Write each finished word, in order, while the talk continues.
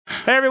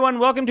Hey everyone,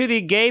 welcome to the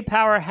Gay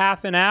Power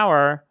Half an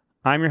Hour.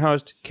 I'm your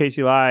host,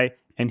 Casey Ley,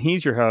 and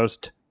he's your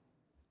host,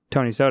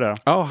 Tony Soto.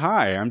 Oh,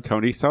 hi, I'm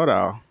Tony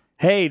Soto.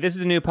 Hey, this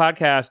is a new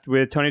podcast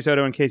with Tony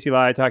Soto and Casey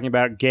Ley talking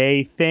about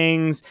gay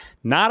things.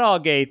 Not all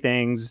gay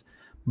things,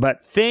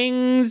 but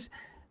things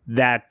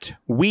that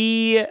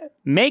we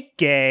make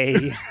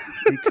gay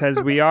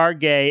because we are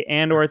gay,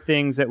 and or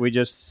things that we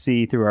just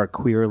see through our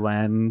queer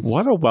lens.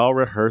 What a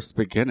well-rehearsed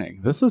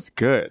beginning. This is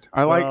good.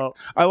 I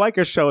like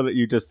a show that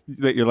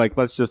you're like,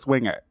 let's just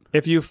wing it.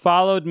 If you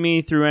followed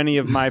me through any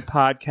of my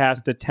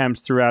podcast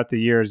attempts throughout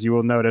the years, you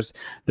will notice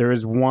there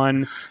is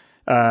one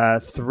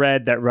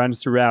thread that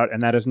runs throughout,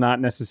 and that is not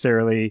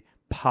necessarily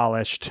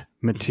polished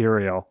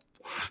material.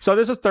 So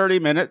this is 30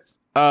 minutes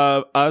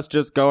of us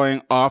just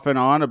going off and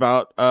on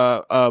about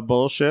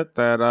bullshit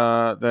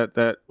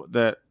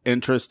that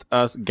interests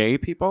us gay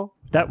people.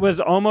 That was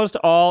almost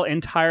all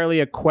entirely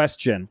a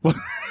question.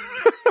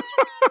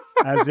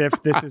 As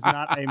if this is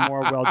not a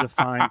more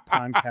well-defined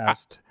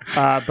podcast.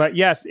 But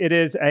yes, it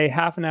is a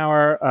half an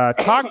hour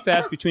talk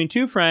fest between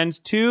two friends,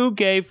 two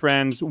gay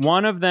friends,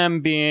 one of them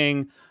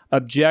being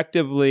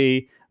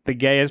objectively the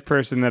gayest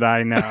person that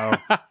I know.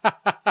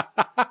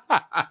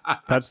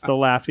 That's the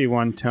laughy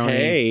one, Tony.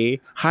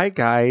 Hey, hi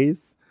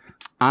guys.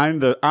 I'm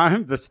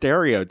the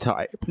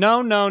stereotype.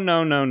 No.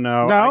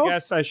 I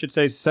guess I should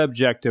say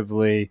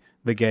subjectively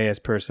the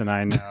gayest person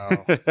I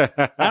know.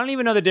 I don't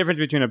even know the difference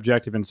between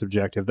objective and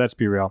subjective. Let's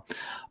be real.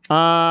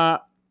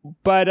 But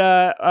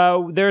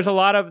there's a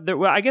lot of...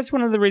 I guess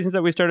one of the reasons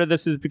that we started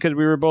this is because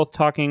we were both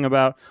talking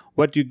about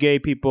what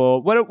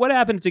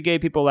happens to gay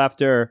people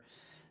after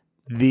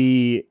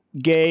the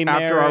gay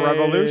marriage, after our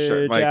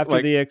revolution,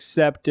 after the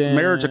acceptance.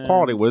 Marriage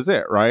equality was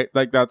it, right?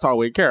 Like, that's all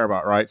we care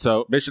about, right?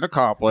 So mission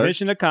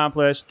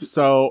accomplished.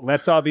 So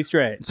let's all be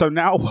straight. So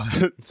now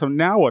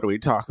what do we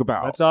talk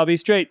about? Let's all be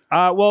straight.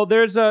 Well,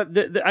 there's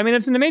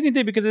it's an amazing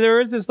thing because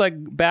there is this like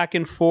back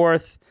and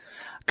forth.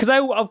 Because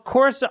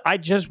I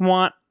just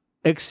want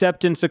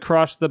acceptance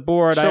across the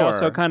board. Sure. I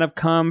also kind of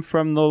come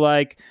from the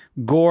like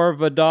Gore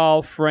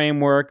Vidal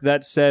framework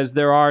that says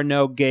there are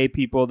no gay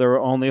people, there are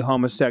only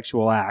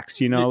homosexual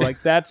acts. You know,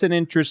 like that's an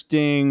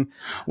interesting...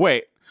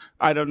 Wait,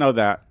 I don't know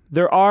that.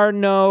 There are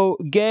no...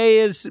 Gay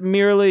is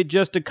merely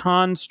just a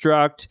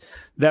construct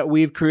that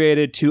we've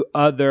created to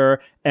other,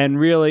 and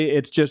really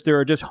it's just there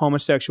are just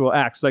homosexual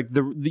acts. Like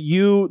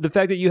the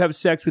fact that you have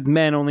sex with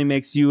men only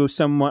makes you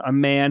a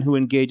man who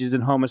engages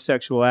in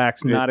homosexual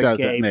acts, not a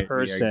gay person. It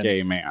doesn't make me a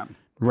gay man.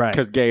 Right.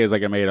 Because gay is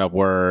like a made-up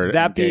word.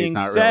 That being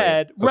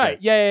said, really. Right,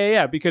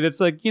 yeah, because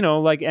it's like, you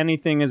know, like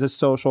anything is a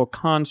social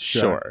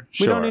construct.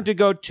 Sure. We don't need to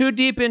go too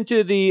deep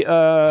into the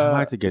I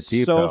like to get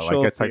deep, though.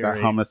 Like, it's theory. like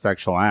the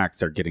homosexual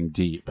acts are getting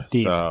deep.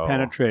 So.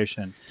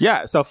 Penetration.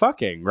 Yeah, so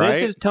fucking, right?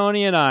 This is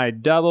Tony and I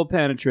double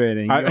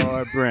penetrating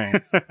your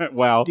brain.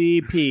 Well.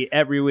 DP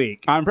every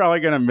week. I'm probably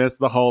going to miss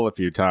the hole a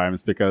few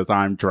times because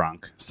I'm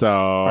drunk. So.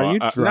 Are you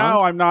drunk?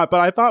 No, I'm not,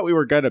 but I thought we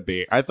were going to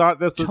be. I thought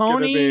this was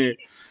going to be...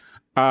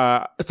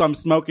 so I'm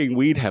smoking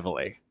weed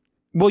heavily.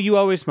 Well, you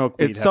always smoke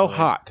weed It's heavily. so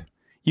hot.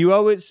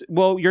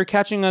 You're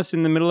catching us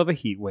in the middle of a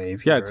heat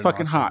wave. Yeah, it's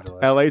fucking hot.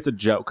 Angeles. LA's a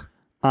joke.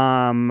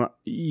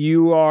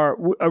 You are...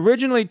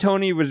 Originally,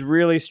 Tony was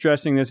really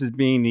stressing this as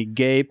being the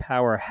gay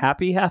power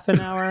happy half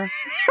an hour.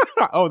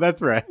 Oh,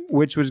 that's right.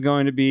 Which was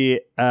going to be...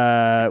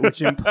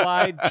 which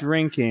implied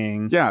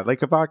drinking. Yeah,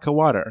 like a vodka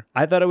water.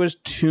 I thought it was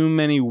too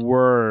many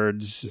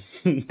words.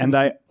 And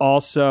I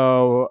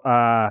also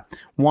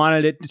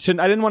wanted it...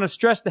 I didn't want to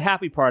stress the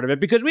happy part of it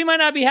because we might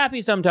not be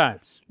happy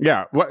sometimes.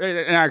 Yeah,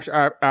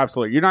 actually,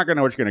 absolutely. You're not going to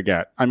know what you're going to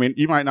get. I mean,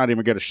 you might not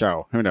even get a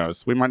show. Who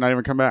knows? We might not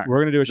even come back.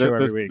 We're going to do a show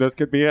every week. This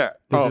could be it.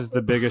 This is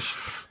the biggest...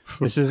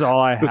 This is all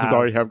I have. This is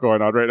all you have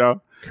going on right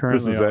now?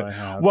 Currently this is all it. I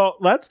have. Well,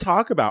 let's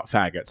talk about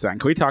faggots then.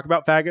 Can we talk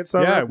about faggots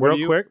though,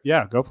 real quick?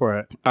 Yeah, go for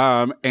it.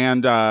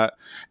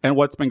 And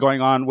what's been going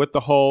on with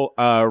the whole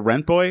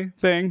Rent Boy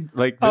thing?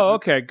 Like,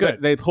 okay,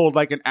 good. They pulled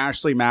like an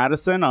Ashley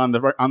Madison on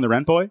the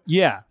Rent Boy.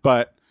 Yeah,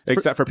 but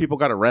except for people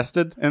got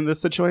arrested in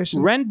this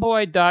situation.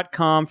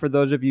 Rentboy.com, for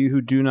those of you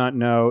who do not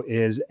know,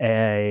 is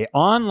a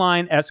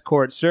online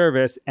escort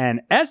service,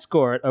 and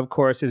escort, of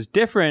course, is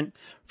different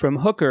from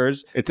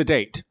hookers. It's a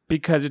date.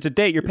 Because it's a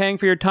date. You're paying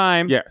for your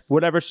time. Yes.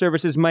 Whatever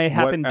services may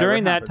happen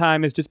during that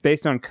time is just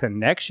based on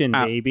connection,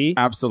 baby.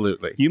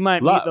 Absolutely. You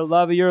might meet the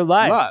love of your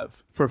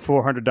life for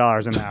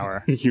 $400 an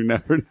hour. You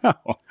never know.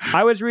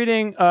 I was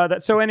reading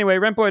that. So anyway,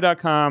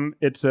 rentboy.com,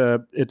 it's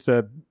a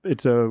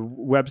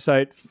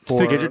website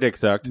for to get your dick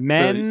sucked.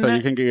 Men, so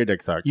you can get your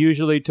dick sucked.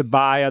 Usually to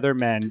buy other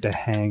men to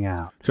hang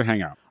out.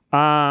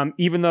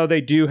 Even though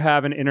they do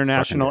have an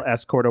International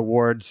Escort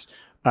Awards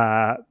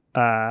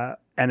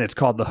and it's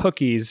called the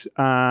Hookies,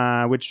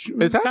 which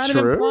is that kind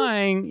true? of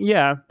implying,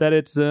 that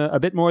it's a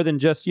bit more than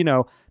just,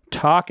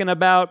 talking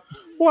about.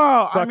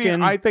 Well, I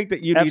mean, I think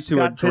that you need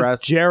to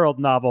address Fitzgerald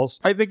novels.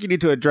 I think you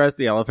need to address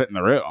the elephant in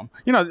the room.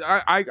 You know,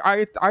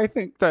 I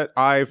think that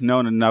I've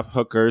known enough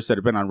hookers that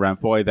have been on Rent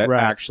Boy that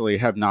actually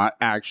have not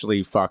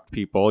actually fucked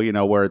people. You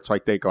know, where it's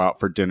like they go out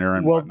for dinner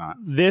and whatnot.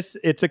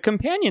 It's a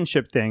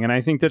companionship thing, and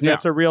I think that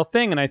that's a real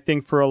thing. And I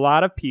think for a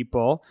lot of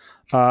people,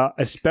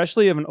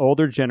 especially of an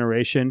older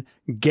generation,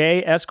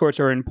 gay escorts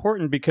are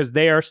important because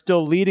they are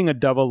still leading a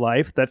double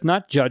life. That's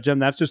not judge them.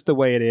 That's just the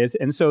way it is.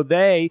 And so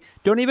they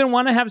don't even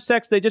want to have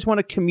sex. They just want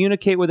to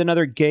communicate with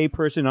another gay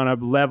person on a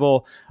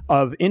level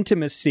of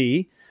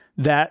intimacy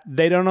that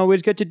they don't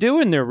always get to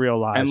do in their real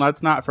lives. And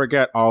let's not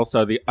forget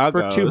also the uggos.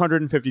 For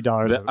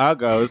 $250. The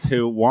uggos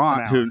who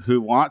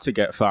want to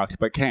get fucked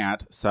but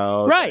can't.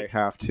 So they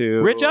have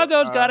to. Rich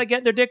uggos got to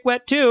get their dick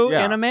wet too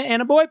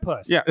and a boy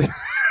puss. Yeah.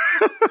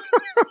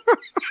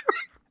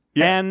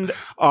 Yes, and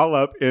all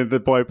up in the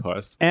boy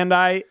puss.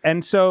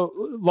 And so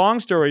long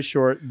story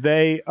short,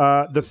 the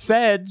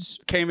feds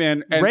came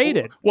in and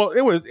raided. Well, it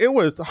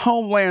was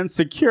Homeland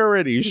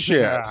Security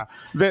shit. Yeah.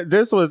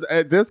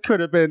 This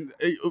could have been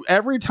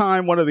every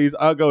time one of these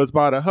uggos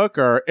bought a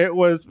hooker, it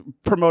was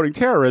promoting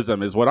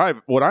terrorism is what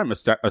I'm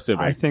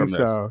assuming. I think from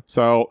this.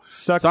 So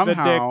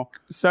somehow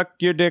suck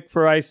your dick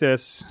for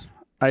ISIS.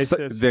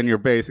 Then you're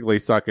basically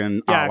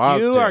sucking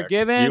Allah's dick.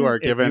 You are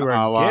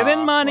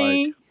giving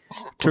money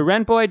to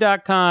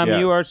rentboy.com,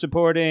 you are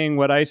supporting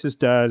what ISIS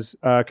does,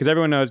 because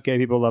everyone knows gay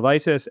people love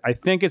ISIS. I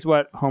think it's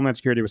what Homeland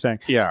Security was saying.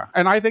 Yeah.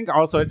 And I think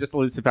also it just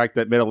alludes to the fact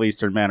that Middle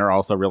Eastern men are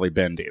also really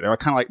bendy. They're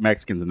kind of like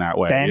Mexicans in that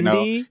way. Bendy?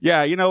 You know?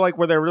 Yeah, you know, like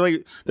where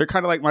they're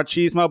kind of like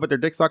machismo, but they're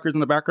dick suckers in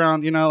the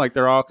background, you know, like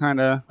they're all kind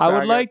of I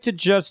would like to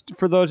just,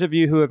 for those of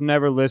you who have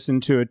never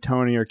listened to a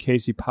Tony or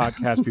Casey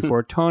podcast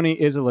before, Tony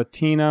is a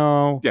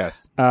Latino.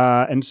 Yes.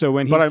 And so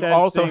when he says I'm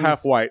also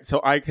half white,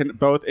 so I can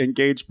both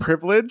engage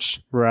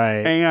privilege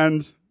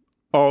and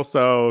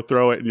also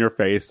throw it in your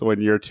face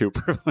when you're too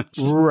privileged.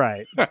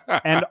 Right.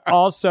 And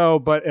also,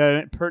 but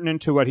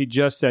pertinent to what he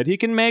just said, he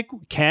can make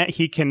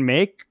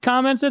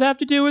comments that have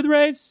to do with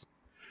race.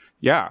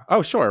 Yeah.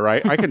 Oh, sure.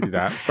 Right. I can do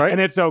that. Right. And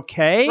it's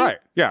okay. Right.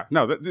 Yeah.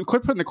 No,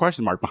 quit putting the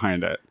question mark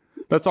behind it.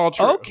 That's all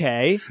true.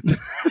 Okay.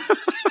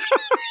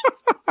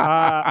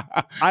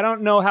 I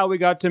don't know how we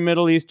got to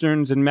Middle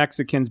Easterns and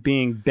Mexicans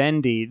being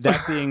bendy.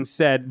 That being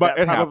said, but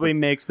that probably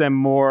makes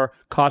them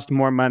cost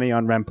more money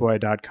on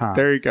rentboy.com.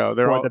 There you go.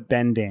 They're for the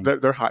bending.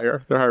 They're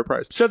higher. They're higher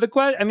priced. So the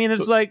question, I mean,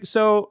 it's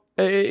so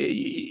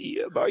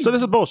this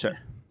is bullshit.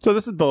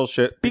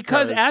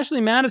 Because Ashley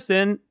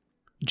Madison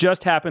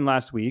just happened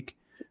last week,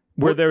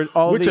 where there's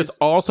all which is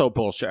also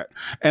bullshit,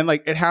 and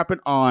like it happened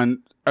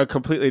on a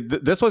completely.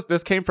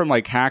 This came from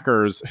like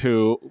hackers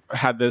who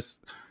had this.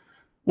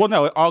 Well,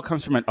 no, it all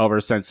comes from an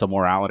oversense of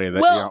morality that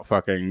you don't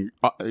fucking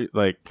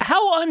like.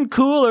 How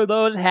uncool are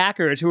those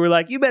hackers who were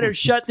like, "You better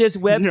shut this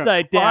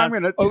website down,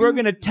 or we're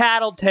going to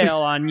tattletale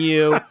on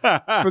you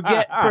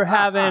for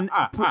having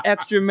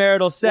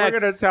extramarital sex." We're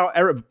going to tell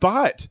everyone.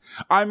 But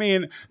I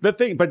mean, But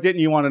didn't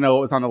you want to know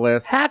what was on the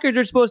list? Hackers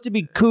are supposed to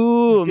be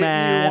cool,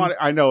 man.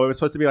 I know it was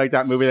supposed to be like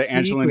that movie that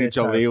Angelina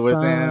Jolie was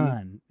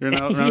in. You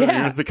know,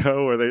 years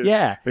ago, where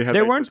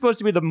they weren't supposed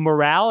to be the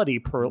morality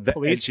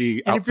police.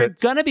 And if you're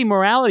going to be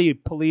morality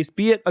police,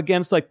 be it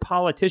against like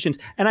politicians.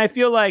 And I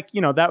feel like,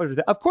 that was,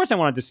 of course I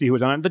wanted to see who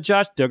was on it. The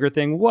Josh Duggar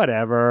thing,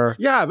 whatever.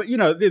 Yeah, but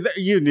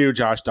you knew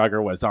Josh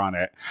Duggar was on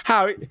it.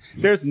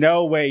 There's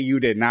no way you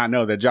did not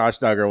know that Josh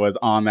Duggar was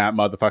on that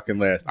motherfucking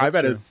list. I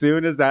bet as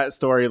soon as that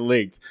story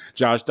leaked,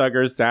 Josh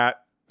Duggar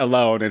sat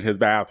alone in his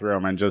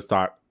bathroom and just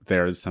thought,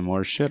 there's some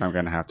more shit I'm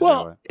going to have to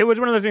deal with. It was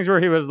one of those things where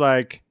he was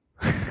like,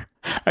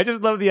 I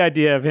just love the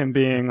idea of him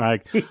being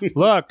like,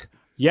 look,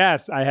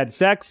 yes, I had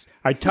sex.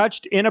 I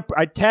touched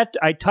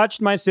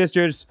my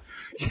sisters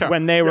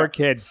when they were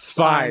kids.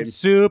 Fine. I'm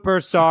super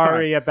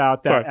sorry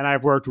about that. Fine. And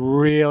I've worked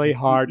really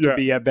hard to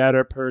be a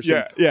better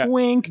person.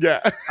 Wink.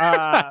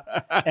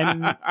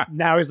 And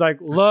now he's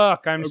like,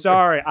 look, I'm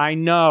sorry. I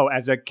know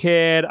as a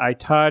kid, I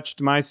touched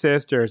my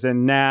sisters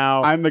and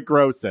now I'm the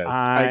grossest.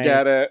 I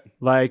get it.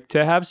 Like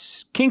to have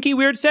kinky,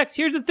 weird sex.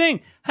 Here's the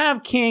thing.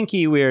 Have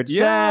kinky, weird sex.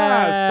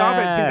 Yeah, stop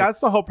it. See, that's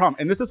the whole problem.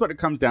 And this is what it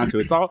comes down to.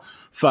 It's all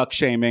fuck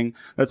shaming.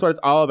 That's what it's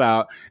all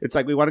about. It's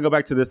like we want to go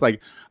back to this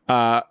like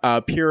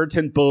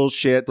Puritan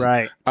bullshit.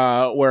 Right.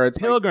 Where it's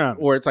pilgrims.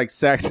 Where it's like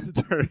sex is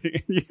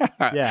dirty.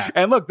 Yeah.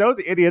 And look, those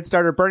idiots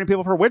started burning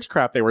people for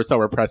witchcraft. They were so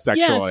repressed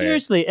sexually. Yeah,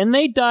 seriously. And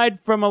they died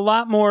from a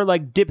lot more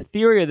like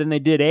diphtheria than they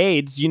did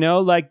AIDS,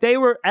 Like they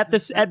were at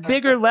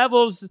bigger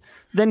levels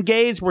than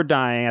gays were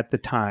dying at the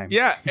time.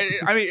 Yeah.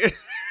 I mean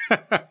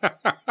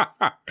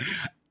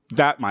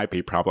that might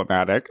be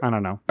problematic. I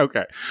don't know.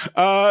 Okay.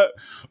 I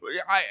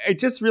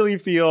just really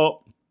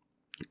feel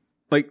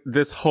like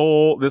this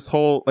whole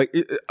like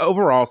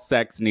overall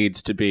sex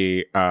needs to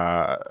be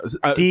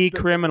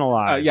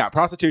decriminalized.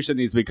 Prostitution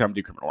needs to become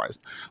decriminalized.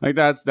 Like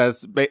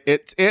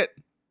it's it.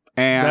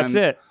 And that's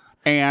it.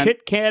 And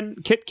Kit Can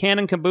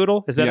and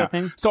Caboodle, is that a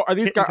thing? So are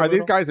these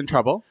guys in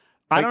trouble?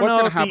 I don't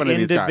know if the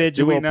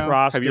individual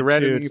prostitutes. Have you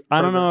read any?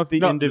 I don't know if the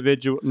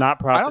individual, not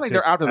prostitutes. I don't think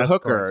they're after the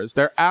hookers.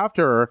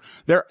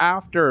 They're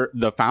after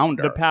the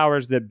founder, the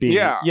powers that be.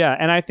 Yeah,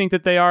 and I think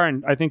that they are,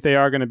 and I think they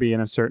are going to be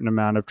in a certain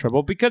amount of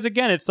trouble because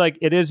again, it's like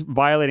it is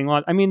violating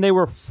laws. I mean, they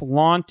were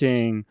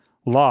flaunting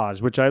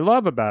laws, which I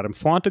love about them.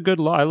 Flaunt a good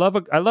law. I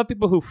love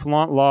people who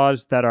flaunt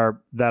laws that are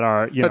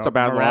that's a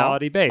bad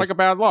morality law. based. Like a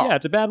bad law. Yeah,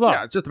 it's a bad law.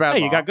 Yeah, it's just a bad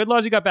law. You got good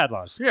laws, you got bad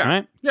laws. Yeah.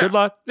 Right? Yeah. Good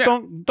law. Yeah.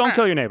 Don't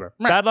kill your neighbor.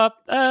 Bad law.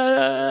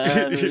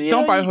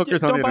 Don't buy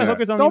hookers on the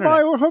internet. Don't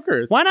buy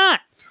hookers. Why not?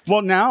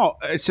 Well, now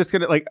it's just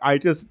gonna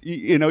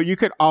you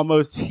could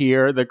almost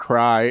hear the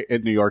cry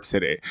in New York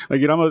City.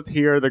 Like you'd almost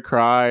hear the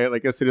cry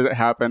like as soon as it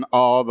happened.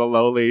 All the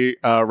lowly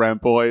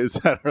rent boys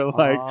that are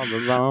like all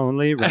the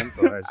lonely rent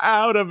boys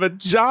out of a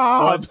job.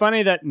 Well, it's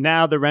funny that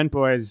now the rent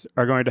boys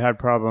are going to have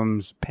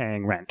problems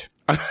paying rent.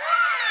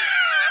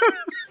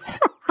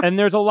 And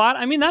there's a lot.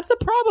 I mean, that's the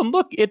problem.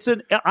 Look,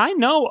 I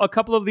know a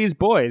couple of these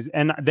boys,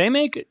 and they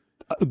make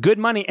good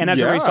money, and as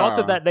a result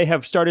of that, they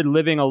have started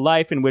living a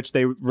life in which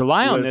they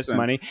rely on this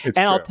money. And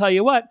true. I'll tell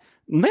you what,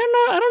 I don't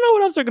know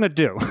what else they're going to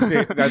do.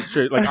 See, that's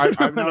true. Like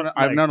I've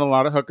known a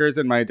lot of hookers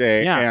in my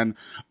day, and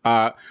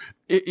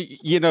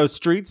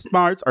street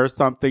smarts are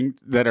something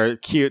that are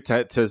cute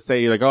to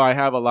say like, oh, I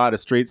have a lot of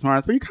street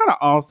smarts, but you kind of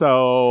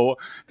also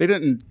they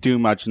didn't do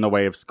much in the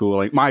way of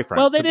schooling. My friends,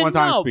 well, they didn't know.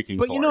 I'm speaking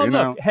but for,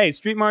 look, hey,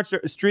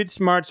 street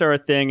smarts are a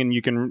thing, and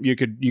you can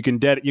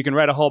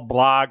write a whole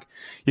blog.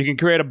 You can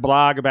create a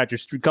blog about your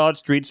call it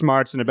street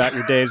smarts and about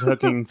your days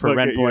hooking for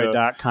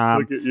rentboy.com.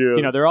 Look at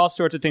you. There are all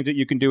sorts of things that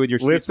you can do with your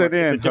street smarts.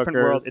 It's a different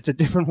world. It's a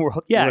different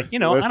world. Yeah, I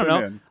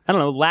don't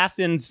know.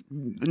 Lassen's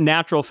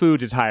Natural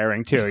Foods is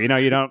hiring too. You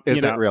don't.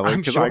 Is it really?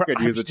 Because I could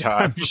use a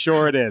job. I'm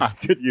sure it is. I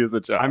could use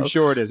a job. I'm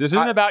sure it is. This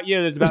isn't about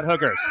you. This is about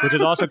hookers, which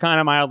is also kind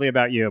of mildly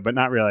about you, but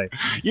not really.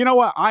 You know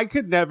what? I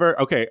could never.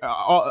 Okay,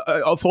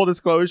 full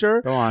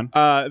disclosure. Go on.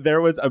 There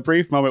was a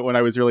brief moment when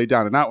I was really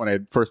down and out when I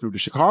first moved to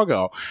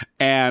Chicago,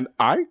 and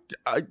I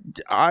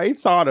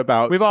thought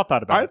about. We've all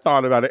thought about it. I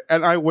thought about it,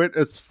 and I went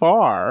as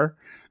far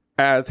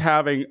as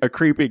having a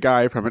creepy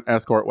guy from an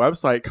escort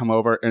website come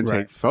over and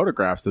take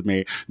photographs of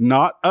me,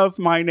 not of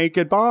my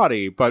naked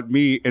body, but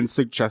me in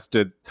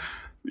suggested,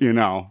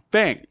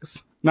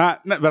 things.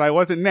 But I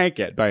wasn't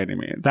naked by any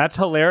means. That's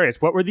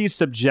hilarious. What were these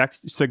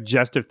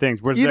suggestive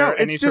things? Was there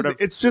any sort of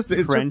it's just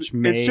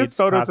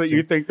photos that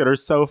you think that are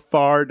so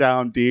far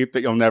down deep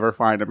that you'll never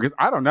find them. Because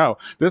I don't know,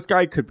 this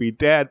guy could be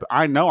dead, but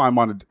I know I'm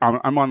on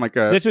like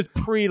a. This was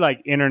pre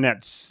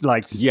internet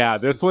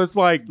this was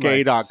like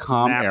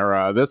gay.com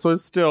era. This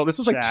was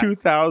like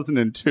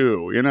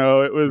 2002.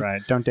 It was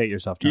right. Don't date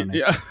yourself, Tony.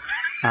 Yeah.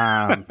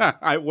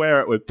 I wear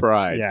it with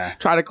pride. Yeah.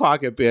 Try to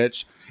clock it,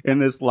 bitch, in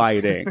this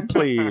lighting,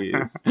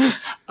 please.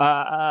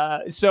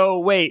 But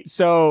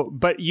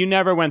you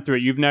never went through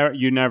it. You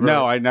never.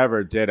 No, I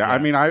never did it. Yeah. I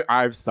mean,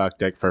 I've sucked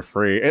dick for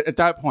free. At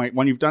that point,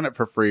 when you've done it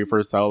for free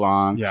for so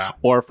long,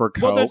 or for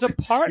coke, well, there's a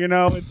part.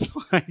 It's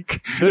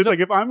like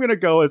if I'm gonna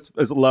go as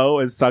low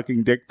as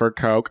sucking dick for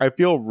coke, I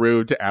feel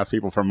rude to ask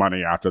people for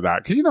money after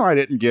that because I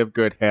didn't give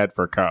good head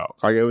for coke.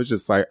 Like it was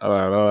just like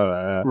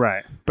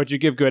right. But you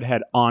give good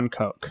head on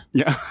coke.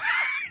 Yeah.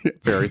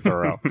 Very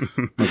thorough.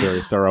 A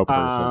very thorough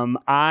person.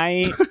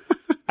 I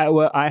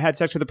had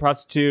sex with a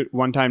prostitute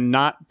one time.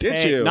 Not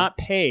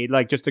paid,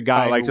 like just a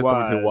guy.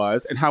 Someone who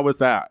was. And how was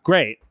that?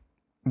 Great.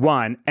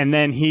 One, and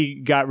then he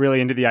got really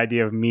into the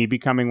idea of me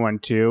becoming one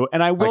too.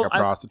 And I will like a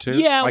prostitute.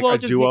 A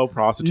duo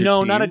prostitute. No,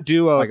 team? not a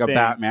duo. Like thing. A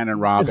Batman and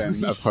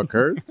Robin of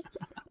hookers.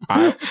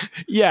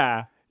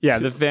 Yeah,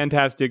 the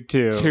Fantastic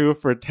Two. Two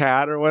for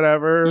tat or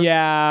whatever.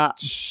 Yeah,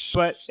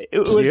 but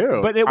it was.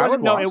 Cute. But it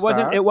wasn't. No, it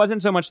wasn't. That. It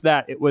wasn't so much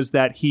that. It was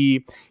that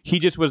he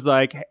just was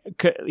like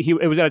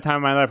it was at a time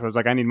in my life where I was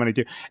like, I need money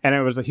too, and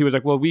he was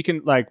like, well, we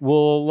can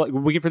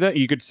for that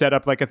you could set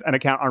up like an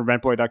account on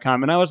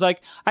rentboy.com, and I was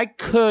like, I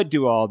could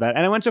do all that,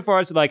 and I went so far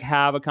as to like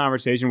have a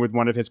conversation with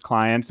one of his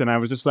clients, and I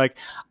was just like,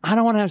 I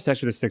don't want to have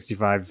sex with a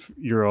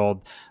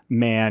 65-year-old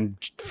man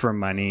for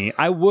money.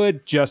 I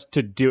would just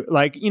to do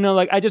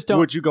I just don't.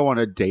 Would you go on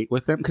a date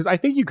with him? Because I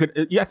think you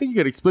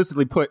could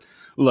explicitly put,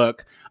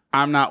 look,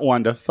 I'm not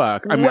one to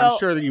fuck. I mean, I'm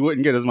sure that you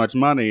wouldn't get as much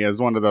money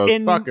as one of those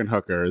fucking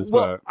hookers.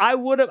 Well, but I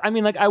would have. I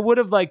mean, I would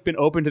have been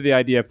open to the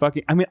idea of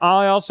fucking. I mean,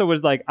 I also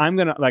was like,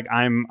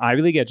 I'm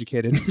Ivy League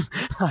educated.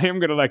 I'm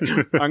gonna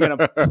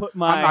put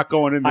my. I'm not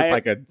going in this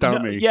like a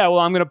dummy.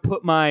 I'm gonna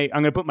put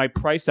my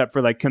price up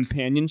for like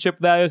companionship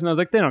values, and I was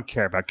like, they don't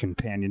care about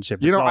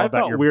companionship. I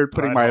felt weird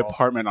putting my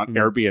apartment on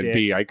Airbnb.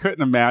 Dick. I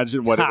couldn't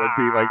imagine what it would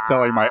be like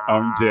selling my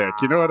own dick.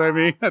 You know what I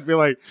mean? I'd be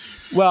like,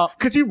 well,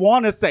 because you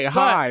want to say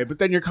hi, but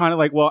then you're kind of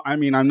like, well, I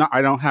mean,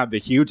 I don't have the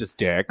hugest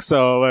dick,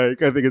 so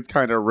like I think it's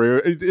kind of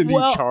rude. And you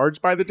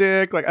charge by the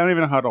dick? Like I don't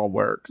even know how it all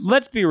works.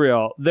 Let's be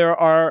real. There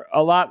are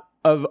a lot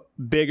of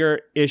bigger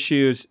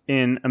issues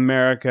in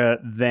America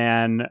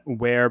than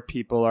where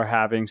people are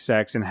having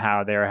sex and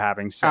how they're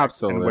having sex.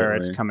 Absolutely. And where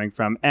it's coming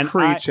from. And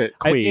Preach it,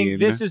 queen. I think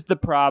this is the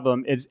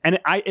problem.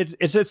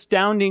 It's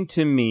astounding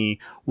to me.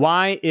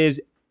 Why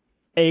is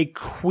a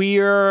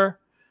queer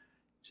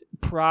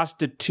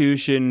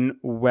prostitution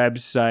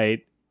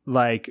website,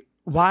 like,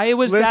 why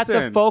was that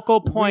the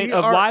focal point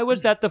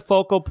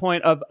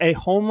of a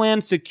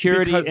Homeland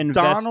Security investigation?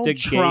 Donald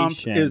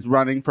Trump is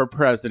running for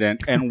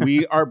president, and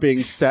we are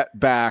being set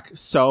back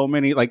so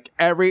many. Like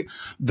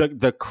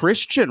the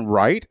Christian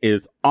right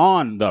is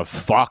on the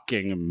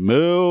fucking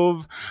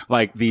move.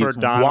 Like these for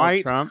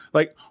Donald Trump?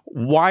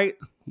 white.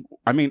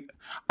 I mean,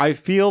 I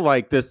feel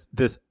like this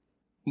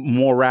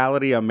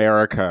Morality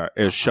America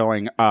is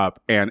showing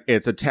up, and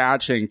it's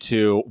attaching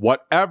to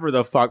whatever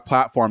the fuck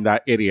platform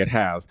that idiot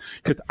has.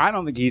 Because I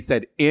don't think he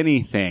said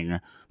anything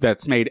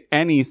that's made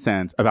any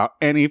sense about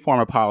any form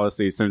of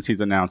policy since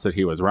he's announced that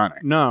he was running.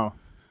 No.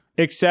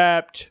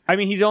 Except, I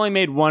mean, he's only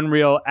made one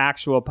real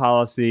actual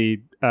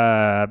policy,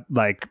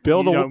 like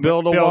build a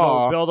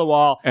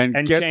wall, and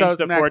get change those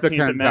the 14th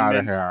Mexicans out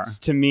of Amendment here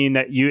to mean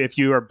that if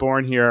you are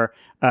born here,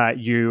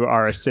 you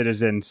are a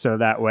citizen. So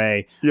that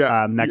way,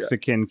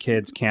 Mexican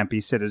kids can't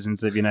be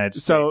citizens of the United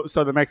States.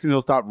 So the Mexicans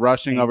will stop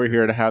rushing over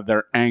here to have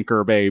their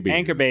anchor babies.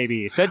 Anchor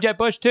baby. Said Jeb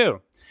Bush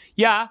too.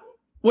 Yeah.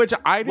 Which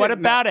I didn't what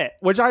about know, it?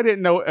 Which I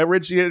didn't know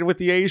originated with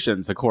the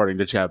Asians, according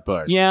to Jeb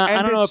Bush. Yeah,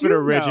 I don't know if it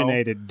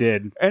originated.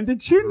 And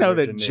did you know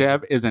that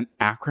Jeb is an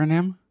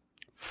acronym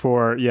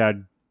for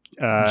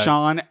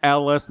John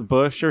Ellis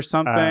Bush or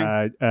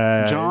something?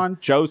 John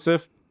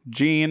Joseph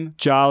Gene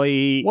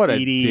Jolly what a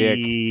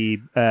Edie,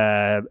 dick.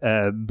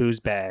 Booze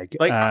bag.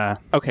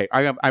 Okay,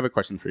 I have a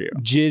question for you.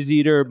 Jizz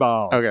Eater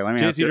Balls. Okay, let me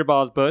ask you. Jizz Eater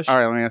Balls Bush. All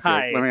right, let me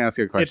ask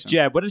you a question. It's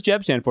Jeb. What does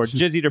Jeb stand for?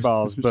 Jizz Eater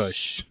Balls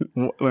Bush.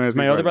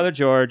 My older brother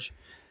George.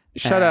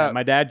 Shut up.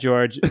 My dad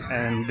George,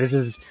 and this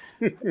is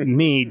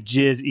me,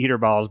 Jizz Eater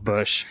Balls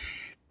Bush.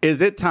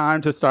 Is it time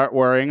to start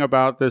worrying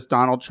about this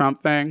Donald Trump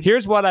thing?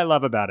 Here's what I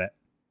love about it.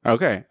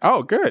 Okay.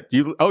 Oh, good.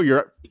 You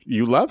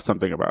love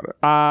something about it.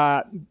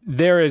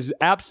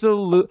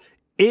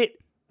 It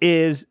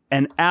is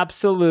an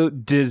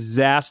absolute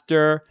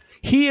disaster.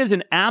 He is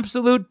an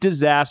absolute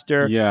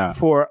disaster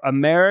for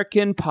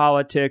American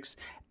politics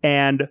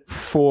and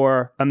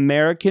for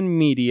American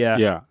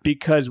media,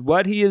 because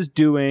what he is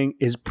doing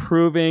is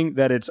proving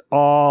that it's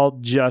all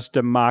just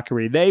a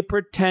mockery. They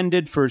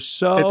pretended for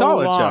so long. It's all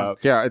a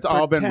joke. Yeah, it's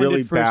all been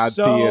really bad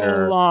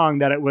theater. So long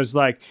that it was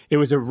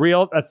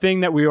a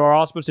thing that we were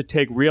all supposed to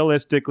take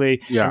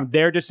realistically. Yeah. And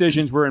their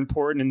decisions were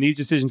important, and these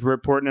decisions were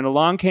important. And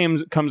along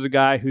comes a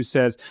guy who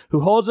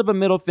holds up a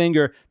middle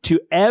finger to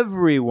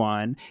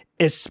everyone,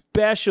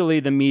 especially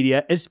the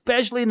media,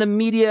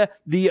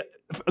 the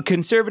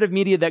conservative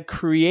media that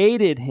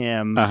created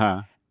him,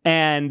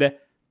 and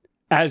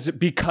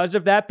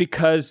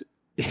because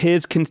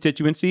his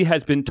constituency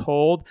has been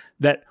told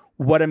that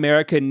what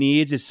America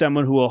needs is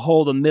someone who will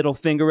hold a middle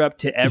finger up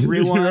to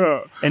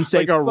everyone and say,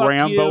 like a fuck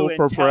Rambo you,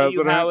 for and tell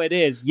president. you how it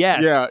is.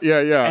 Yes.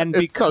 Yeah. And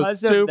it's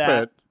because so stupid. of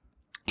that,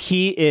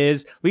 he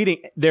is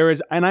leading.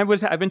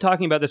 I've been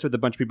talking about this with a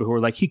bunch of people who are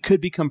like, he could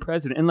become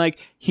president, and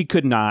he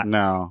could not.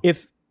 No.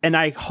 And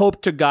I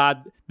hope to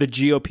God the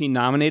GOP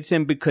nominates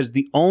him, because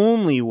the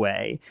only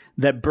way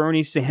that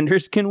Bernie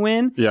Sanders can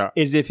win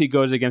is if he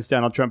goes against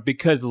Donald Trump,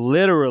 because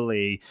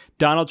literally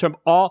Donald Trump,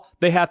 all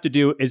they have to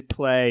do is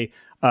play,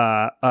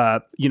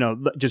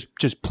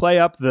 just play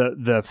up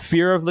the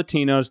fear of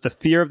Latinos, the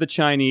fear of the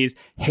Chinese,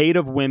 hate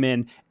of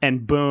women,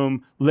 and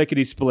boom,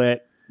 lickety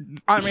split.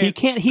 I mean,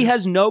 he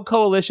has no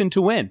coalition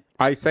to win.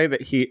 I say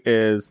that he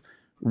is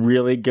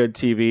really good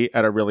TV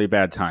at a really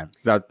bad time.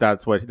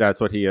 That's what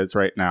he is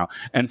right now.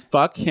 And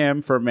fuck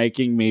him for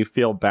making me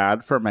feel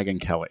bad for Megyn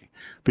Kelly,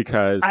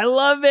 because I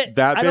love it.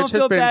 That bitch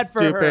has been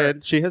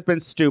stupid. She has been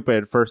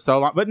stupid for so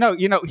long. But no,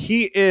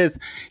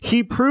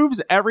 he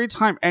proves every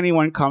time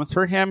anyone comes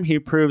for him, he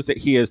proves that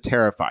he is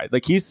terrified.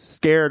 Like, he's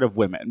scared of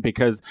women,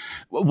 because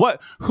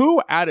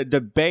who at a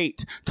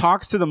debate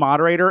talks to the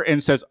moderator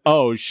and says,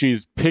 "Oh,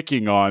 she's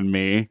picking on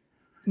me"?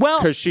 Well,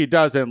 because she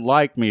doesn't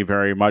like me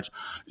very much.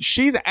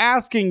 She's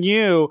asking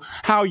you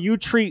how you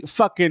treat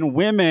fucking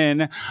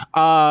women,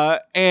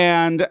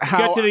 and how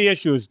get to the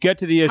issues.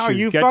 How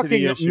you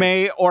fucking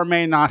may or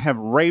may not have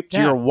raped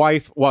your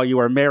wife while you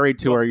were married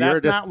to her. You're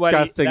a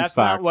disgusting fuck. That's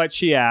not what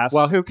she asked.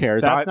 Well, who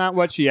cares? That's not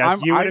what she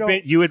asked.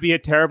 You would be a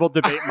terrible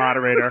debate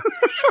moderator.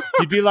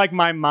 You'd be like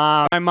my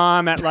mom. My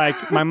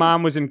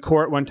mom was in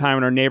court one time,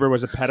 and her neighbor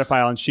was a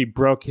pedophile, and she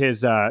broke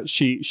his.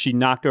 She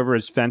knocked over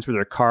his fence with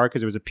her car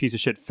because it was a piece of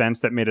shit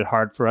fence that made it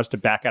hard for us to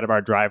back out of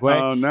our driveway.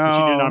 Oh no! And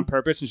she did it on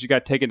purpose, and she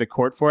got taken to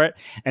court for it.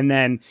 And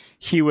then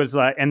he was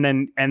like, and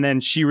then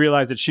she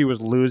realized that she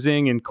was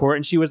losing in court,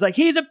 and she was like,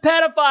 "He's a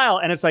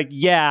pedophile." And it's like,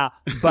 yeah,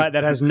 but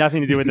that has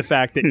nothing to do with the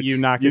fact that you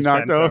knocked his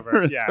fence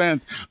over. His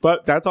fence.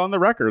 But that's on the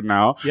record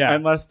now. Yeah.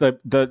 Unless did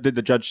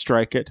the judge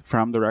strike it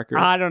from the record?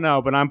 I don't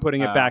know, but I'm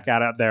putting it back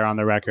out there on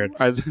the record.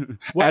 As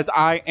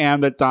I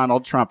am that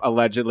Donald Trump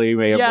allegedly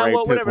may have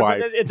raped his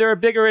wife. There are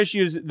bigger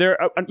issues.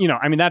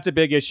 That's a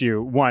big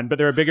issue, one, but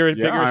there are bigger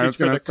bigger issues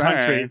for the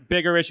country,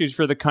 bigger issues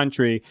for the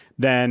country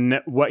than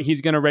what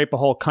he's going to rape a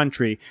whole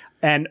country.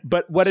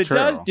 But what it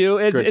does do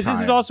is this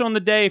is also on the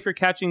day, if you're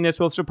catching this,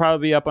 this will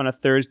probably be up on a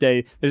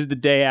Thursday. This is the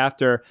day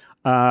after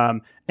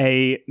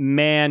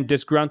a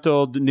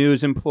disgruntled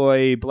news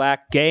employee,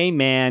 black gay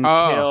man,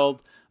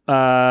 killed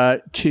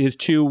his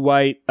two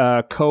white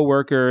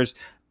co-workers,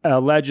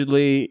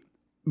 allegedly,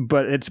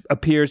 but it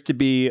appears to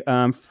be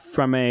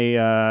from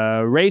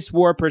a race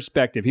war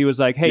perspective. He was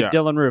like, hey,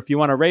 Dylan Roof, you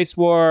want a race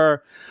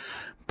war?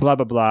 Blah,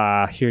 blah,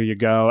 blah. Here you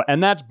go.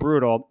 And that's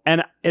brutal.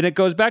 And it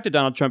goes back to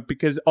Donald Trump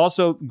because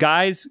also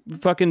guys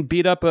fucking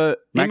beat up a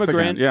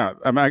immigrant. Yeah,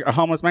 a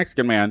homeless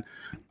Mexican man.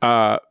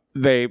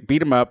 They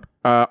beat him up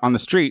on the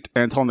street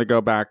and told him to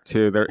go back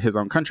to his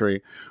own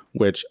country,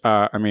 which,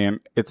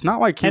 it's not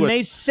like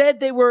they said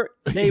they were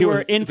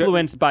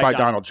influenced by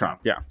Donald Trump.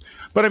 Yeah.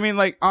 But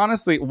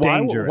honestly, why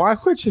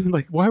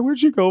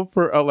would you go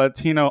for a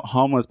Latino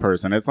homeless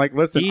person? It's like,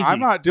 listen, easy. I'm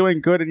not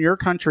doing good in your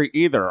country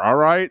either. All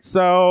right.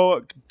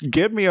 So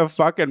give me a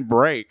fucking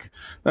break.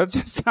 That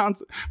just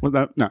sounds,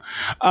 no.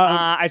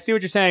 I see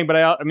what you're saying, but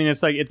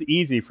it's like, it's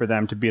easy for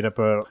them to beat up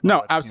a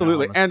no,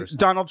 absolutely. And person.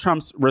 Donald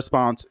Trump's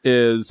response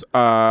is,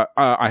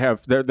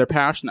 they're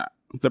passionate.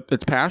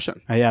 It's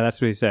passion. Yeah, that's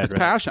what he said. It's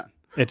passion.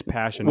 It's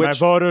passion. My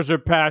voters are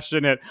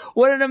passionate.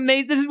 What an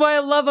amazing... This is why I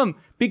love him.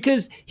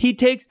 Because he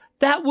takes...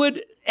 That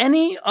would...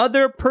 Any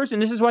other person...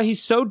 This is why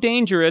he's so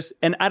dangerous.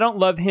 And I don't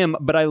love him,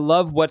 but I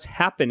love what's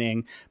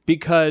happening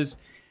because...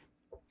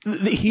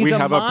 We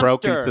have a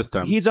broken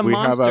system. He's a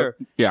monster.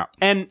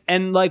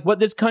 And like what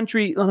this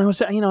country,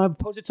 I've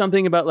posted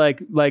something about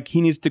like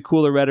he needs to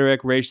cool the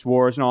rhetoric, race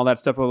wars and all that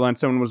stuff. And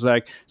someone was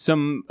like,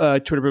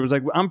 Twitter was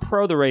like, I'm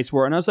pro the race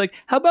war. And I was like,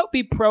 how about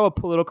be pro a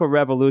political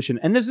revolution?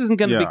 And this isn't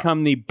going to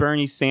become the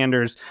Bernie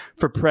Sanders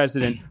for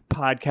president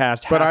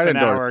podcast. But I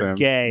endorse him.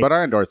 Gay. But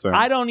I endorse him.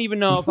 I don't even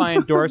know if I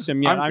endorse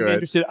him yet. I'm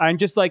interested. I'm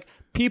just like,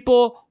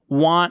 people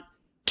want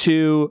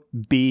to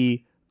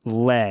be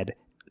led.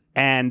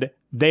 And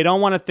they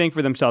don't want to think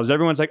for themselves.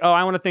 Everyone's like, oh,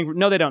 I want to think.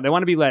 No, they don't. They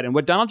want to be led. And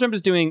what Donald Trump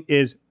is doing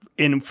is,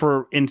 in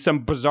some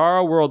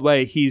bizarre world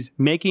way, he's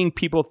making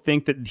people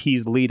think that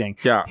he's leading.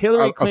 Yeah,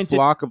 Hillary Clinton,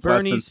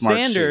 Bernie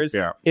Sanders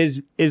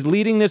is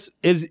leading this,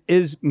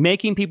 is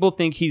making people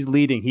think he's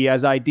leading. He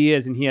has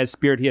ideas and he has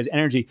spirit. He has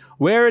energy.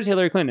 Where is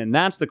Hillary Clinton?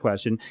 That's the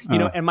question.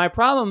 And my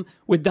problem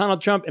with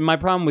Donald Trump and my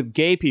problem with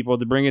gay people,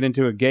 to bring it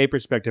into a gay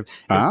perspective,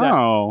 is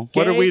that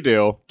what did we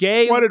do?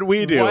 What did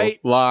we do? White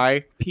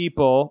lie.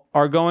 People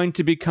are going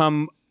to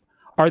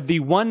are the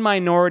one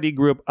minority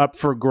group up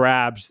for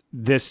grabs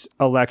this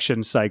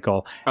election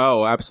cycle.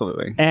 Oh,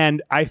 absolutely.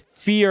 And I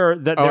fear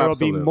that there will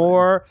be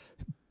more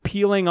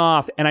peeling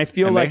off, and I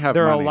feel like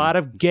there are a lot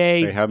of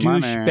gay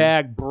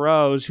douchebag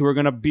bros who are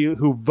going to be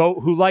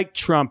who like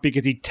Trump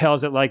because he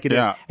tells it like it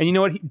is. And you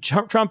know what?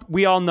 Trump,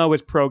 we all know,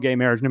 is pro-gay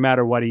marriage, no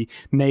matter what he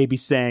may be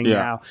saying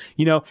now.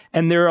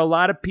 And there are a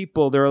lot of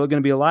people. There are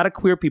going to be a lot of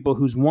queer people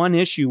whose one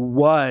issue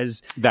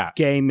was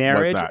gay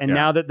marriage,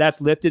 now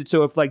that's lifted.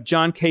 So if like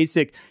John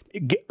Kasich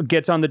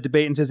gets on the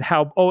debate and says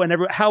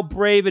how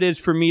brave it is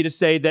for me to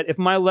say that if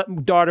my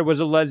daughter was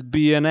a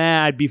lesbian,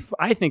 I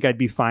think I'd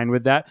be fine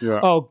with that.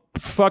 Oh,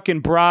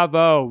 fucking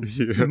bravo,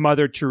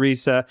 Mother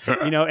Teresa.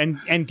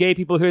 And gay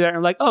people hear that and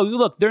are like, oh,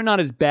 look, they're not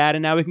as bad,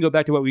 and now we can go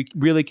back to what we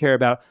really care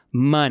about: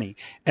 money.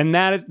 And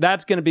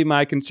that's going to be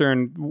my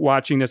concern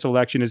watching this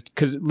election, is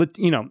because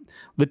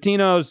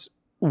Latinos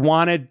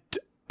wanted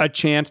a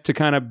chance to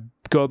kind of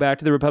go back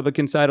to the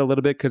Republican side a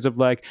little bit because of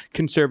like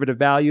conservative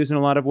values in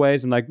a lot of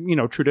ways and like,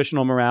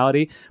 traditional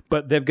morality.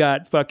 But they've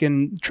got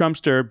fucking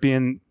Trumpster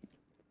being,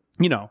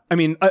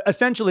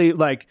 essentially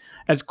like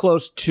as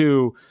close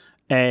to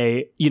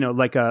Europe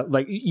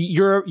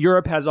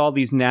has all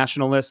these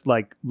nationalists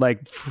like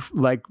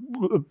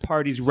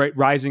parties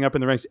rising up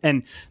in the ranks,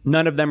 and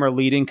none of them are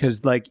leading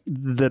because like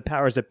the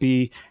powers that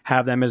be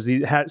have them as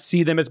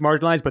see them as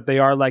marginalized, but they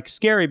are like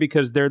scary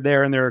because they're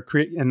there and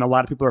and a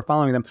lot of people are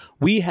following them.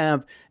 We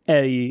have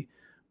a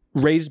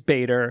race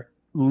baiter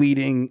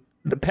leading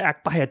the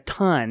pack by a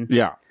ton.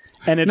 Yeah.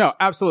 And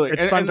absolutely.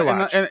 It's fun to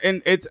watch.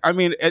 And it's,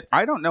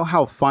 I don't know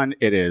how fun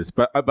it is,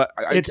 but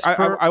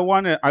I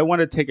want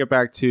to take it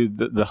back to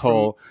the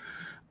whole,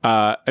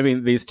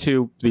 these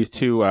two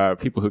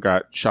people who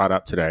got shot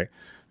up today,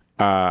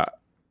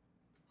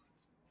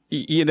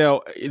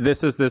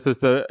 this is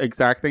the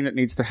exact thing that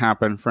needs to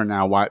happen for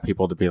now white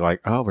people to be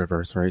like, oh,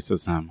 reverse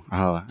racism.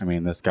 Oh,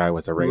 this guy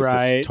was a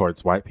racist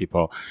towards white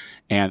people.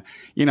 And,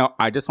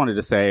 I just wanted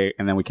to say,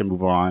 and then we can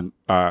move on.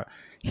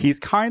 He's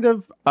kind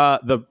of,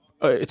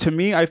 to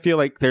me, I feel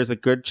like there's a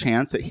good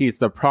chance that he's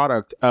the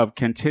product of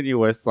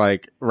continuous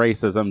like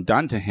racism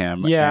done to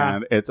him. Yeah.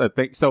 And it's a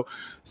thing.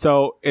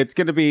 So it's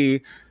going to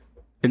be,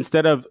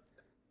 instead of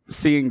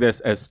seeing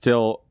this as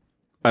still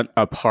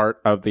a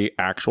part of the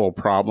actual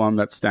problem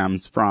that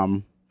stems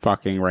from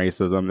fucking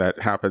racism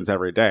that happens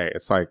every day.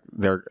 It's like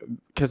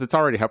because it's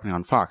already happening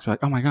on Fox. We're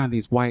like, oh my God,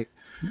 these white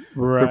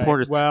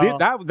reporters. Well,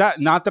 that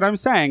not that I'm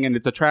saying, and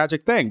it's a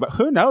tragic thing, but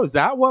who knows?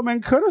 That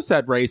woman could have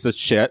said racist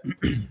shit,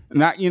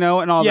 and that and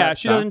all that. Yeah,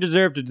 she doesn't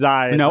deserve to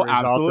die. No,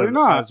 absolutely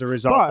not. As a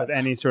result of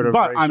any sort of.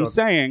 But I'm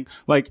saying,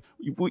 like,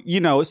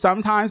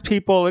 sometimes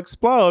people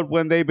explode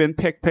when they've been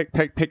picked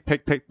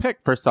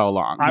for so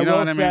long. You know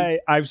what I mean?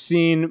 I've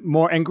seen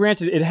more, and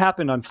granted, it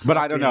happened on. But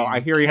I don't know. I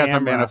hear he has a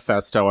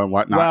manifesto and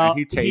whatnot. Well, and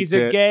he taped he's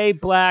a gay,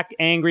 black,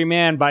 angry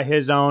man by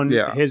his own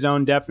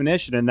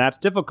definition, and that's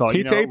difficult.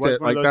 He taped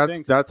it. Like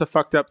that's a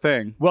fucked up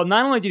thing. Well,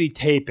 not only did he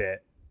tape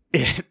it,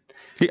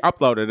 he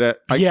uploaded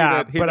it.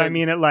 I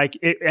mean,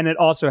 it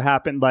also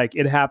happened. Like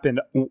it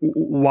happened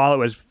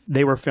while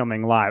they were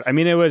filming live. I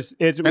mean, it's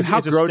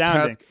how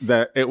grotesque astounding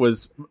that it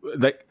was.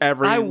 That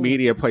every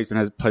media place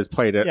has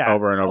played it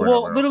over and over.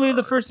 Well, and over literally, and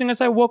over. the first thing is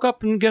I woke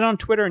up and get on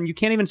Twitter, and you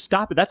can't even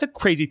stop it. That's a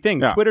crazy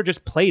thing. Yeah. Twitter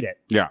just played it.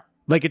 Yeah.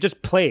 Like it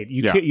just played.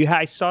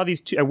 I saw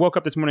these two. I woke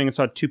up this morning and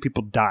saw 2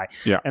 people die.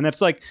 Yeah, and that's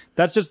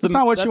just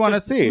not what you want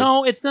to see.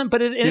 No, it's not.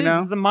 But it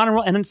is the modern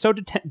world, and it's so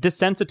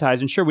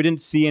desensitized. And sure, we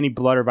didn't see any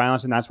blood or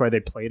violence, and that's why they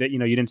played it. You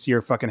didn't see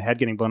her fucking head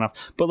getting blown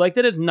off. But like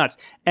that is nuts.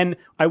 And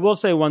I will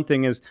say one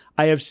thing is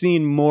I have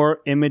seen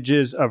more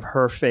images of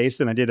her face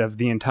than I did of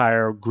the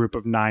entire group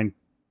of 9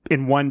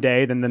 in one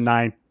day than the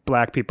 9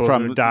 black people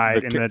who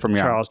died in the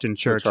Charleston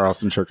church.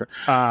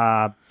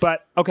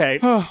 But okay,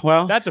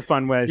 well, that's a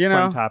fun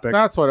fun topic.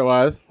 That's what it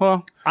was.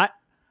 Well,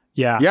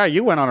 yeah,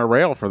 you went on a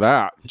rail for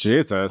that.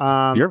 Jesus,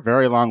 you're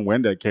very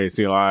long-winded,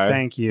 Casey Ley.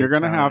 Thank you. You're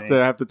gonna have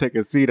to take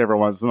a seat every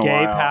once in a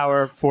while. Gay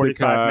power,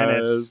 45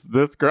 minutes.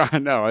 This girl, I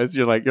know.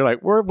 You're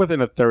like we're within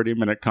a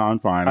 30-minute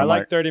confine. I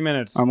like 30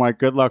 minutes. I'm like,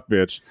 good luck,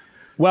 bitch.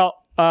 Well,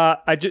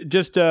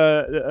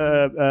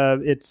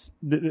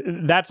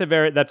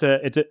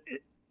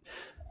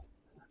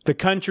 the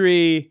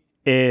country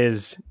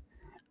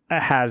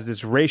has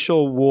this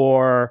racial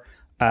war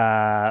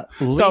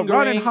so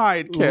run and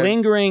hide, kids.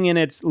 lingering in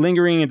its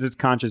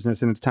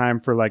consciousness, and it's time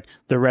for like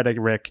the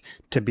rhetoric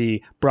to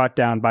be brought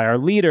down by our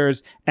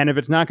leaders. And if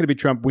it's not going to be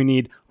Trump, we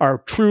need our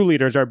true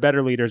leaders, our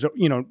better leaders.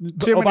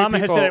 Obama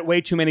has said it way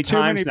too many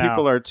times now. Too many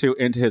people are too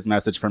into his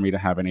message for me to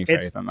have any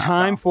faith in that. It's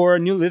time for a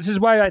new. This is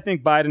why I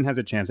think Biden has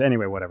a chance.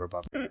 Anyway, whatever,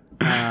 Bob.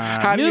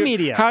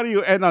 Media. How do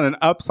you end on an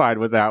upside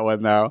with that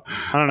one, though?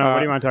 I don't know. What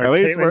do you want to talk about?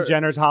 Caitlyn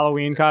Jenner's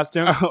Halloween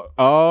costume?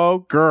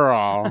 Oh,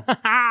 girl.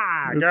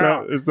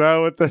 Girl. Is that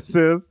what this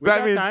is? We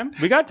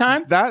got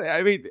time.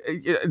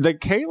 The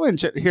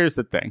Caitlyn. Here's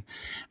the thing.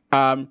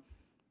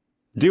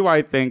 Do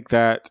I think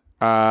that?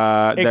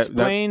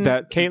 Explain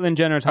that Caitlyn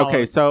Jenner's Halloween.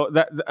 Okay,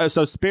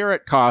 so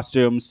Spirit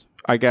Costumes,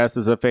 I guess,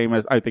 is a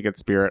famous. I think it's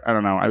Spirit. I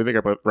don't know. I think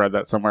I read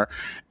that somewhere.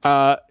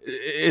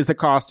 Is a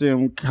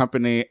costume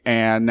company,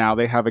 and now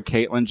they have a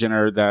Caitlyn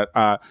Jenner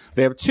that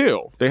they have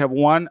 2. They have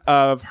one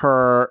of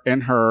her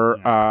in her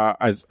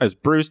as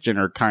Bruce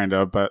Jenner, kind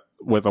of, but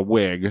with a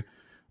wig.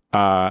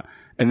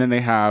 And then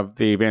they have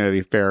the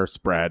Vanity Fair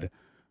spread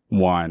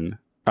one,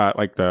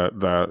 like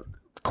the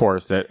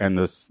corset and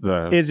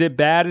the. Is it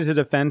bad? Is it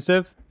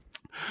offensive?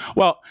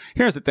 Well,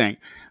 here's the thing.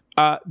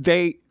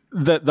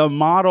 The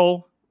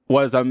model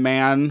was a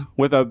man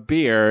with a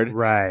beard,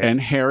 right, and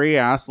hairy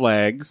ass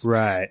legs,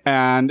 right,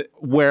 and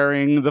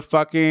wearing the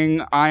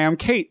fucking I Am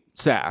Kate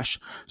sash.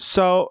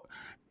 So.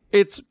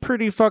 It's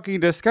pretty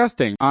fucking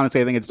disgusting. Honestly,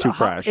 I think it's too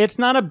fresh. It's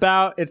not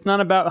about. None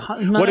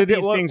of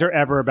these things are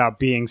ever about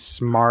being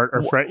smart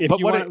or fresh. If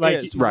you want,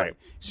 like, right.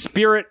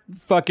 Spirit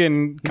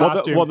fucking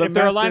costumes. If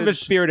they're aligned with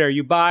Spirit Air,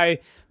 you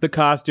buy the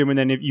costume, and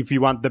then if you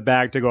want the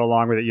bag to go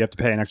along with it, you have to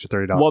pay an extra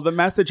 $30. Well, the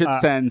message it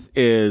sends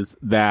is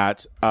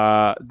that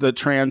the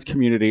trans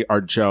community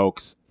are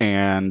jokes,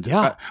 and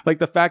like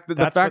the fact that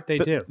the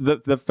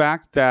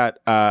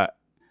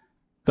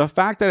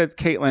fact that it's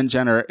Caitlyn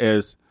Jenner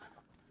is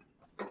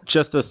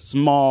just a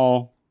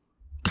small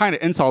kind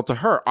of insult to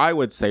her, I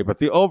would say. But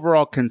the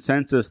overall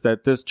consensus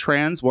that this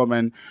trans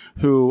woman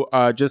who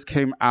just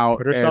came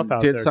out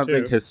and did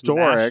something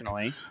historic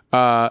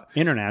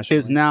internationally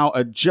is now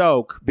a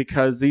joke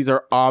because these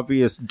are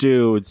obvious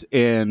dudes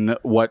in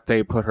what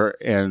they put her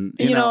in.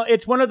 You know,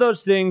 it's one of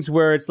those things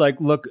where it's like,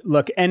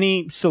 look,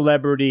 any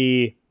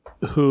celebrity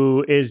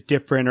who is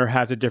different or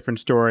has a different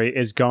story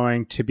is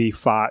going to be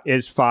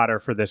fodder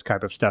for this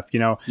type of stuff,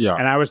 Yeah.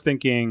 And I was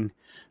thinking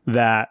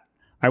that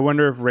I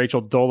wonder if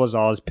Rachel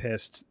Dolezal is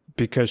pissed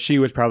because she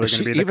was probably going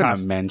to be the even a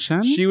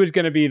mention. She was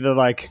going to be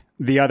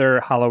the other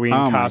Halloween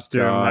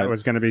costume that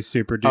was going to be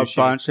super douchey.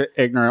 A bunch of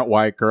ignorant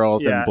white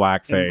girls in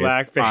blackface.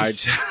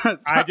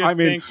 I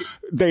mean,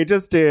 they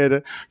just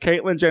did.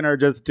 Caitlyn Jenner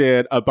just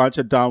did a bunch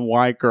of dumb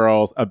white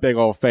girls a big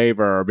old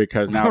favor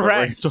because now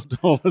Rachel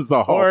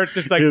Dolezal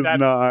is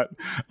not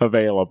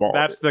available.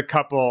 That's the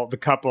couple. The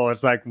couple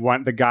is like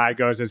the guy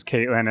goes as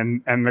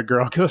Caitlyn and the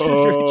girl goes as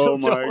Rachel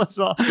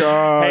Dolezal.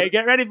 God. Hey,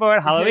 get ready for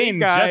it! Halloween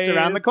just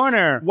around the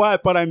corner.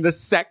 What? But I'm the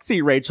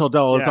sexy Rachel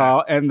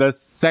Dolezal and the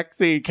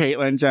sexy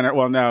Caitlyn Jenner. dinner.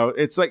 Well, no,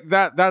 it's like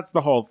that. That's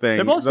the whole thing.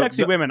 They're both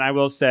sexy women, I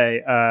will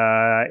say.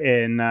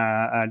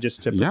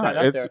 Just to put that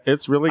out there.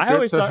 It's really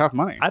good to have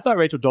money. I thought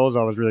Rachel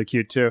Dolezal was really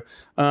cute too.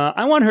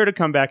 I want her to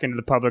come back into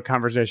the public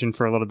conversation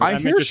for a little bit. I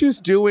hear she's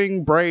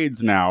doing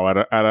braids now at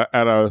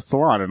a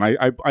salon, and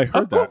I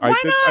heard that.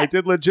 I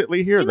did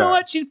legitly hear that. You know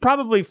what? She's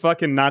probably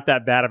fucking not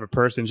that bad of a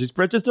person. She's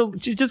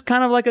just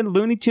kind of like a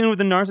Looney Tune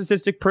with a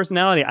narcissistic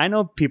personality. I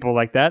know people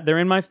like that. They're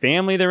in my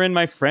family. They're in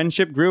my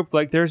friendship group.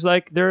 Like they're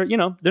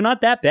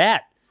not that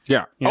bad.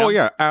 Yeah. You know? Oh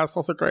yeah.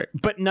 Assholes are great.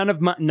 But none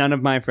of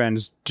my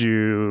friends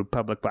do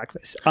public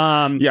blackface.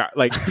 Yeah,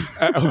 like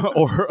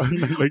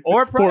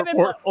or private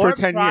for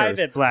 10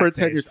 years. For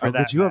 10 years. Oh,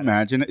 could you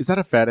imagine? Is that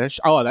a fetish?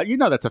 Oh,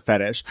 that's a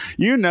fetish.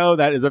 You know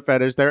that is a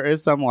fetish. There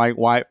is some like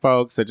white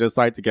folks that just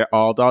like to get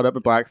all dolled up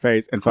in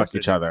blackface and fuck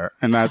each other,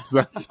 and that's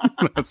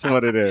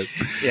what it is.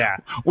 Yeah.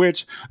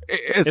 Which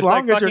it's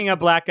long like as fucking a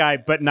black guy,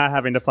 but not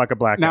having to fuck a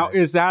black guy. Now,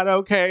 is that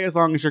okay as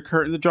long as your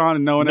curtains are drawn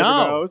and no one ever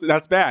knows?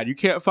 That's bad. You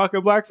can't fuck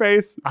a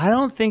blackface. I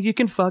don't think you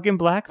can fucking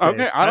blackface.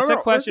 Okay, that's a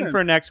question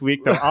for next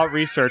week, though. I'll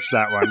research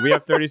that one. We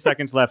have 30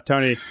 seconds left.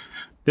 Tony,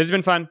 this has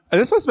been fun.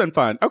 This has been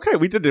fun. Okay,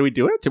 did we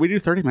do it? Did we do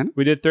 30 minutes?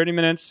 We did 30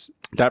 minutes.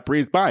 That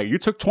breezed by. You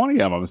took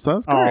 20 of them, so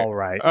that's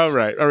great. All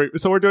right.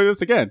 So we're doing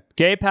this again.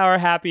 Gay Power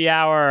Happy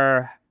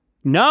Hour.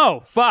 No,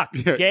 fuck.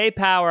 Gay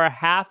Power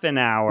Half an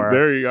Hour.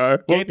 There you go.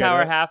 Gay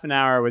Power Half an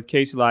Hour with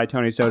Casey Ley,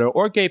 Tony Soto,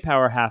 or Gay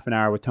Power Half an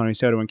Hour with Tony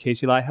Soto and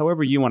Casey Ley.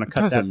 However you want to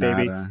cut that,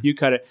 baby. Matter. You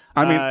cut it.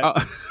 I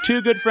mean,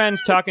 two good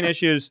friends talking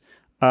issues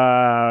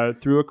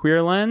through a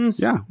queer lens.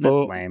 Yeah. That's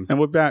lame. And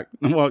we're back.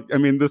 Well, I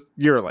mean,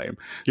 you're lame.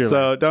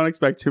 So don't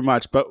expect too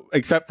much, but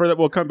except for that,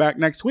 we'll come back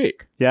next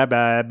week. Yeah,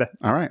 babe.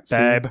 All right.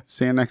 Babe.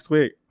 See you next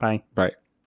week. Bye. Bye.